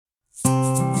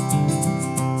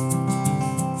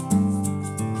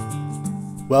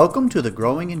Welcome to the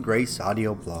Growing in Grace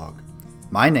audio blog.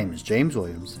 My name is James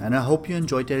Williams, and I hope you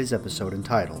enjoyed today's episode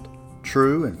entitled,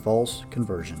 True and False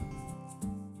Conversion.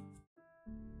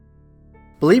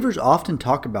 Believers often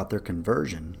talk about their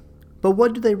conversion, but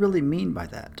what do they really mean by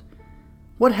that?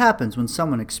 What happens when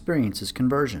someone experiences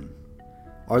conversion?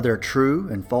 Are there true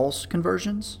and false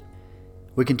conversions?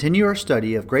 We continue our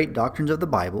study of Great Doctrines of the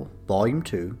Bible, Volume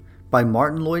 2, by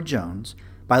Martin Lloyd-Jones,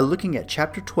 by looking at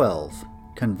Chapter 12,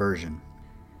 Conversion.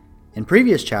 In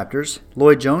previous chapters,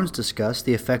 Lloyd-Jones discussed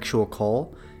the effectual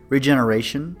call,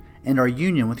 regeneration, and our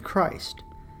union with Christ.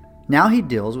 Now he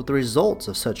deals with the results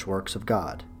of such works of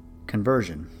God,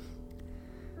 conversion.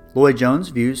 Lloyd-Jones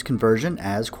views conversion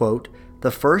as, quote,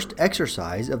 the first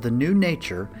exercise of the new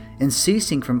nature in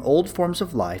ceasing from old forms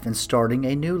of life and starting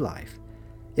a new life.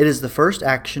 It is the first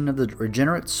action of the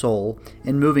regenerate soul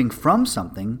in moving from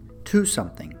something to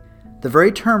something. The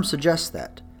very term suggests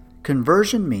that.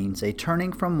 Conversion means a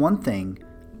turning from one thing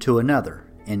to another,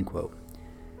 end quote.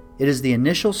 It is the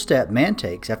initial step man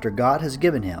takes after God has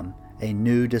given him a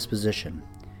new disposition.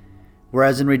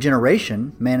 Whereas in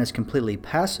regeneration, man is completely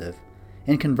passive,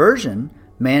 in conversion,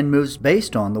 man moves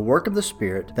based on the work of the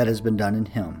Spirit that has been done in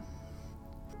him.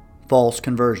 False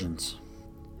conversions.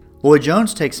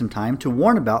 Lloyd-Jones takes some time to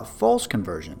warn about false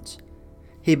conversions.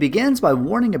 He begins by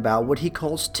warning about what he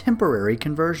calls temporary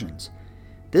conversions.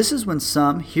 This is when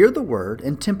some hear the word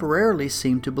and temporarily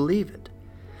seem to believe it.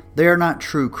 They are not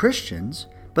true Christians,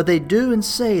 but they do and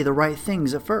say the right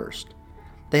things at first.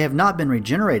 They have not been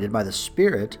regenerated by the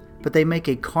Spirit, but they make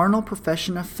a carnal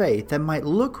profession of faith that might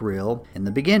look real in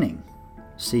the beginning.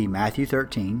 See Matthew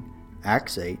 13,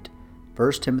 Acts 8,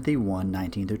 1 Timothy 1,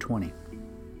 19-20.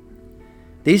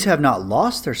 These have not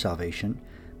lost their salvation,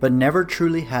 but never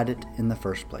truly had it in the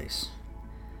first place.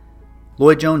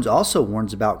 Lloyd-Jones also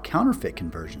warns about counterfeit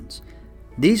conversions.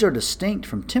 These are distinct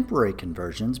from temporary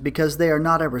conversions because they are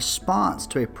not a response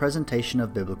to a presentation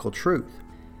of biblical truth.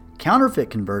 Counterfeit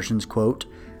conversions, quote,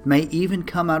 may even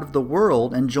come out of the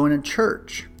world and join a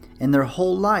church, and their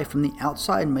whole life from the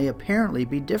outside may apparently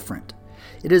be different.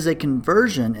 It is a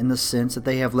conversion in the sense that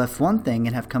they have left one thing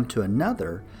and have come to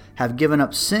another, have given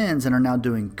up sins and are now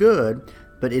doing good,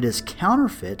 but it is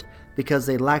counterfeit because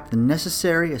they lack the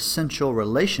necessary essential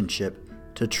relationship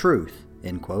to truth,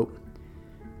 end quote.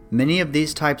 Many of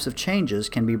these types of changes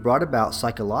can be brought about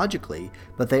psychologically,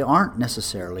 but they aren't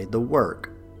necessarily the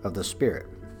work of the Spirit.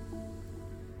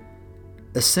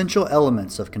 Essential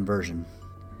elements of conversion.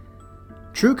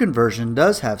 True conversion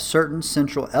does have certain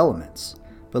central elements,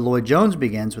 but Lloyd-Jones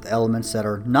begins with elements that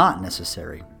are not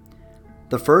necessary.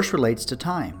 The first relates to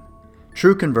time.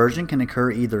 True conversion can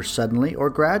occur either suddenly or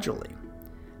gradually.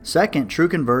 Second, true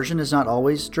conversion is not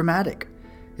always dramatic.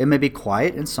 It may be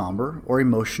quiet and somber or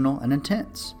emotional and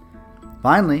intense.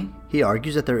 Finally, he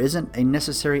argues that there isn't a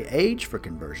necessary age for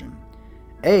conversion.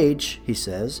 Age, he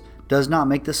says, does not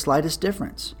make the slightest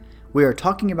difference. We are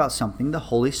talking about something the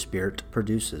Holy Spirit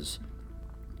produces.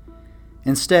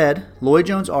 Instead,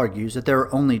 Lloyd-Jones argues that there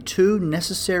are only two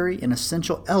necessary and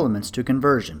essential elements to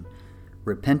conversion,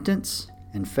 repentance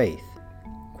and faith.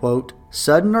 Quote,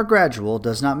 sudden or gradual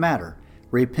does not matter.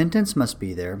 Repentance must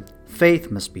be there,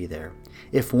 faith must be there.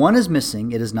 If one is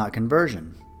missing, it is not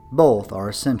conversion. Both are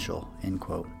essential, end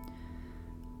quote.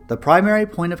 The primary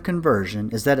point of conversion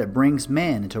is that it brings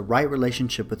man into right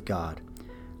relationship with God.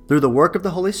 Through the work of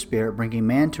the Holy Spirit bringing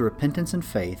man to repentance and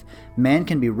faith, man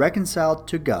can be reconciled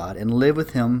to God and live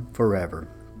with Him forever.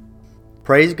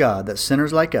 Praise God that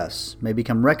sinners like us may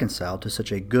become reconciled to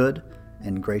such a good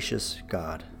and gracious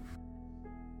God.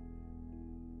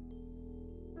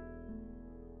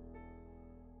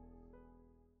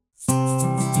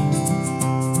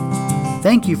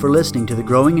 Thank you for listening to the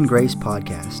Growing in Grace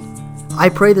podcast. I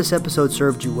pray this episode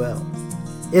served you well.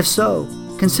 If so,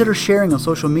 consider sharing on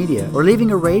social media or leaving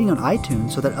a rating on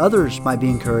iTunes so that others might be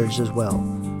encouraged as well.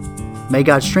 May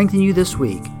God strengthen you this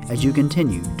week as you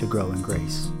continue to grow in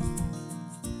grace.